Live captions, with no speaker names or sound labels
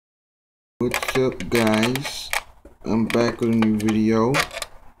What's up, guys? I'm back with a new video,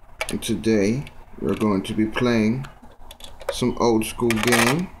 and today we're going to be playing some old school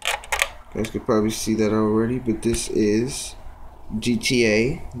game. You guys could probably see that already, but this is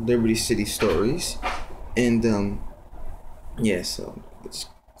GTA Liberty City Stories. And yeah, so let's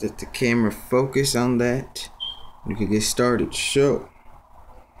let the camera focus on that. We can get started. So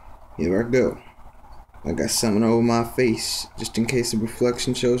here I go. I got something over my face just in case the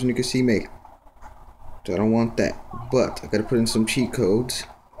reflection shows and you can see me. So I don't want that. But I gotta put in some cheat codes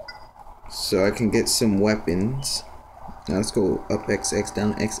so I can get some weapons. Now let's go up XX,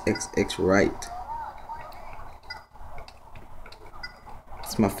 down XXX, right.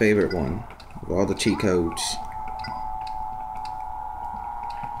 It's my favorite one of all the cheat codes.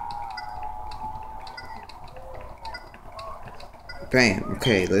 Bam.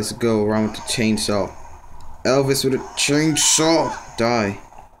 Okay, let's go around with the chainsaw. Elvis with a chainsaw. Die.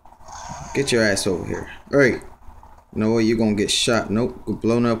 Get your ass over here. Hey. You know what? You're gonna get shot. Nope. Get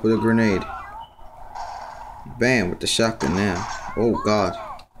blown up with a grenade. Bam. With the shotgun now. Oh, God.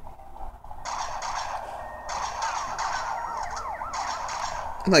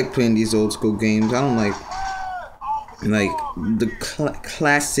 I like playing these old school games. I don't like the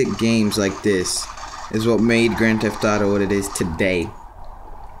classic games like this is what made Grand Theft Auto what it is today.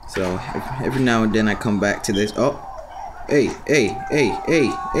 So every now and then I come back to this. Oh, hey.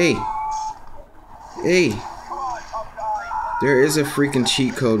 There is a freaking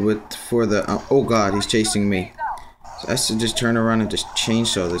cheat code for the. Oh God, he's chasing me. So I should just turn around and just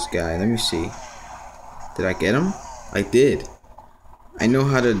chainsaw this guy. Let me see. Did I get him? I did. I know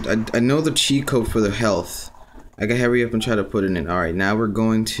how to. I know the cheat code for the health. I gotta hurry up and try to put it in. All right, now we're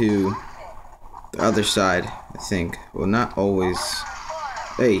going to the other side. I think. Well, not always.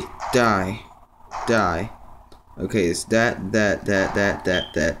 Hey, die. Okay, it's that.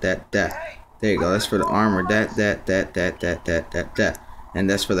 There you go. That's for the armor. That. And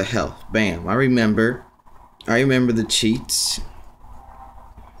that's for the health. Bam. I remember the cheats.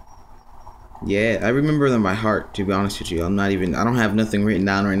 Yeah, I remember them by heart, to be honest with you. I don't have nothing written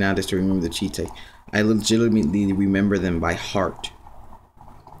down right now just to remember the cheats. I legitimately remember them by heart.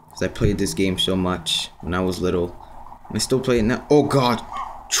 Because I played this game so much when I was little. I still play it now. Oh God.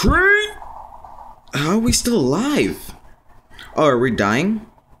 Train! How are we still alive? Oh, are we dying?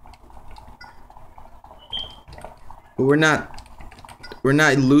 We're not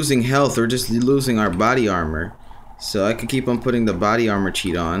losing health, we're just losing our body armor. So I could keep on putting the body armor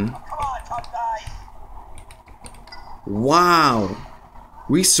cheat on. Wow!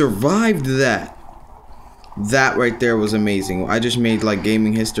 We survived that! That right there was amazing. I just made like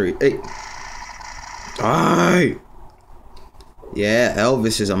gaming history. Hey! Die! Yeah,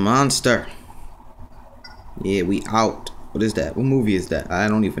 Elvis is a monster. Yeah, we out. What is that? What movie is that? I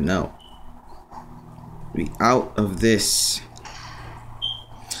don't even know. We out of this.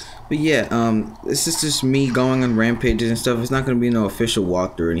 But yeah, this is just me going on rampages and stuff. It's not gonna be no official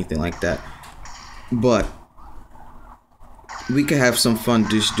walkthrough or anything like that. But we could have some fun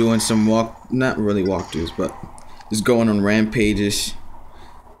just doing some not really walkthroughs, but just going on rampages.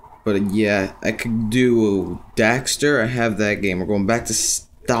 But yeah, I could do Daxter. I have that game. We're going back to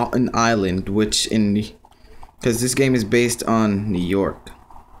Staten Island, because this game is based on New York.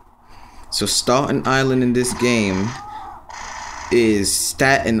 So Staten Island in this game is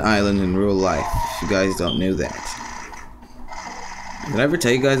Staten Island in real life. If you guys don't know that. Did I ever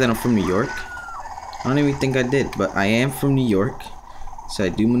tell you guys that I'm from New York? I don't even think I did, but I am from New York. So I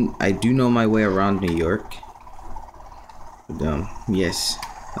do know my way around New York. But yes.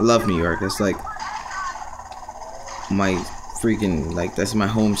 I love New York. That's like my freaking, that's my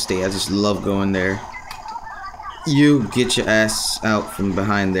home state. I just love going there. You get your ass out from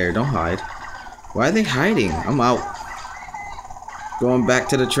behind there. Don't hide. Why are they hiding? I'm out. Going back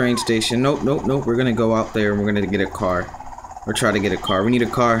to the train station. Nope. We're gonna go out there and we're gonna get a car. Or try to get a car. We need a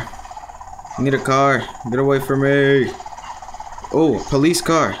car. Get away from me. Oh, police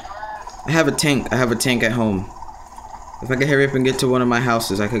car. I have a tank. At home. If I could hurry up and get to one of my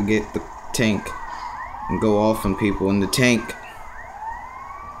houses, I could get the tank and go off on people in the tank.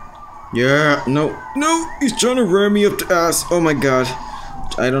 Yeah, no, he's trying to ram me up the ass. Oh my God.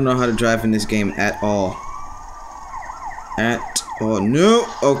 I don't know how to drive in this game at all. No.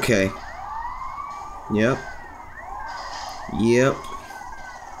 Okay. Yep.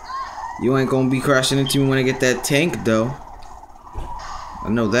 You ain't gonna be crashing into me when I get that tank, though. I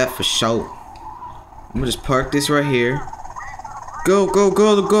know that for sure. I'm gonna just park this right here. Go.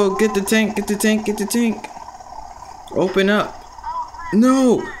 Get the tank. Open up.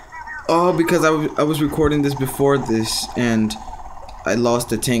 No. Oh, because I was recording this before this, and I lost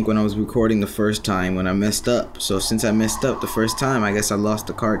the tank when I was recording the first time when I messed up. So since I messed up the first time, I guess I lost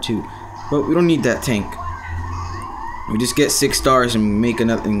the car too. But we don't need that tank. We just get 6 stars and make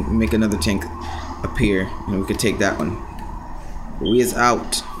another tank appear, and we could take that one. We is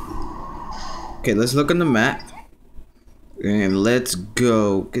out. Okay, let's look on the map. And let's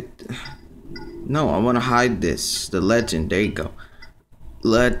go get... No, I want to hide this. The legend. There you go.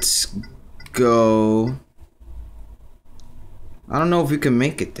 Let's go. I don't know if we can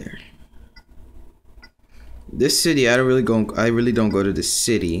make it there. This city, I really don't go to this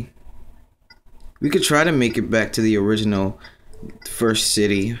city. We could try to make it back to the original first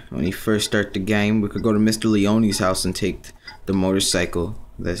city when you first start the game. We could go to Mr. Leone's house and take the motorcycle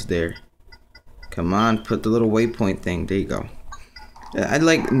that's there. Come on, put the little waypoint thing. There you go. I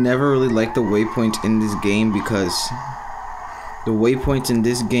never really liked the waypoints in this game because the waypoints in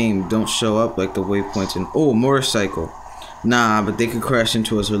this game don't show up like the waypoints in... Oh, motorcycle. Nah, but they could crash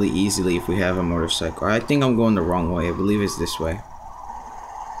into us really easily if we have a motorcycle. I think I'm going the wrong way. I believe it's this way.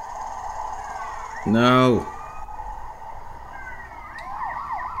 No.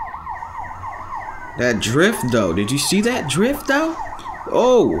 That drift though. Did you see that drift though?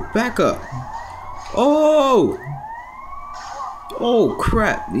 Oh, back up. Oh. Oh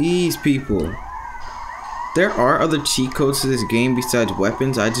crap. These people. There are other cheat codes to this game besides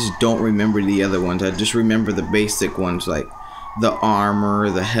weapons. I just don't remember the other ones. I just remember the basic ones like the armor,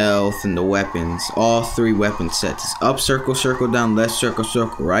 the health, and the weapons. All 3 weapon sets. Up circle, circle, down, left circle,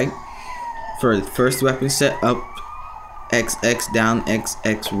 circle, right? For the first weapon set, up X, X, down, X,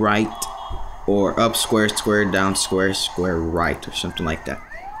 X, right. Or up square, square, down square, square, right. Or something like that.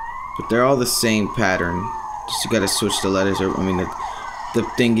 But they're all the same pattern. Just you gotta switch the letters. Or, I mean, the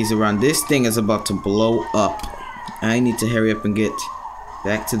thingies around. This thing is about to blow up. I need to hurry up and get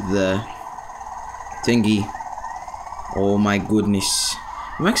back to the thingy. Oh my goodness.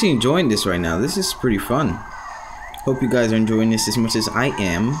 I'm actually enjoying this right now. This is pretty fun. Hope you guys are enjoying this as much as I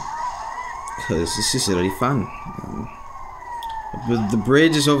am. Because this is really fun. The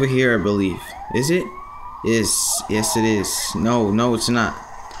bridge is over here, I believe. Is it? Yes, it is. No, it's not.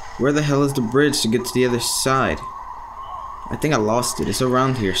 Where the hell is the bridge to get to the other side? I think I lost it. It's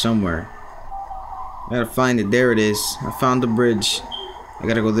around here somewhere. I gotta find it. There it is. I found the bridge. I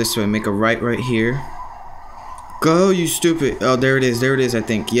gotta go this way. Make a right here. Go, you stupid. Oh, there it is. There it is, I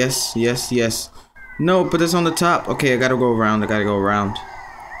think. Yes. No, but it's on the top. Okay, I gotta go around. I gotta go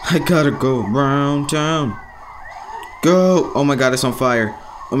around town. Go. Oh my god, it's on fire.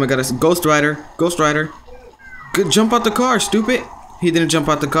 Oh my god, it's Ghost Rider. Good, jump out the car, stupid. He didn't jump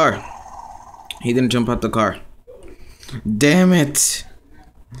out the car. Damn it.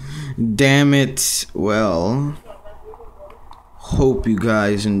 Well, hope you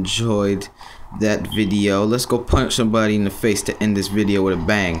guys enjoyed that video. Let's go punch somebody in the face to end this video with a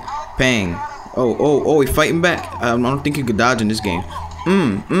bang. Bang. Oh, he's fighting back. I don't think you could dodge in this game.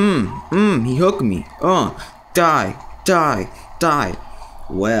 He hooked me. Die.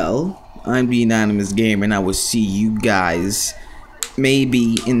 Well, I'm the Anonymous Gamer, and I will see you guys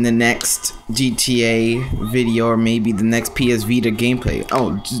maybe in the next GTA video, or maybe the next PS Vita gameplay.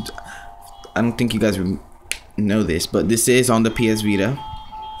 I don't think you guys know this, but this is on the PS Vita.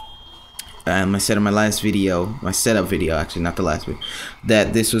 I said in my last video, my setup video, actually not the last video,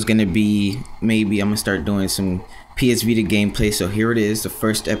 that this was gonna be, maybe I'm gonna start doing some PS Vita gameplay. So here it is, the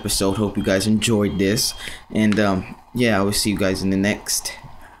first episode. Hope you guys enjoyed this, and yeah, I will see you guys in the next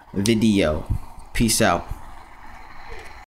video. Peace out.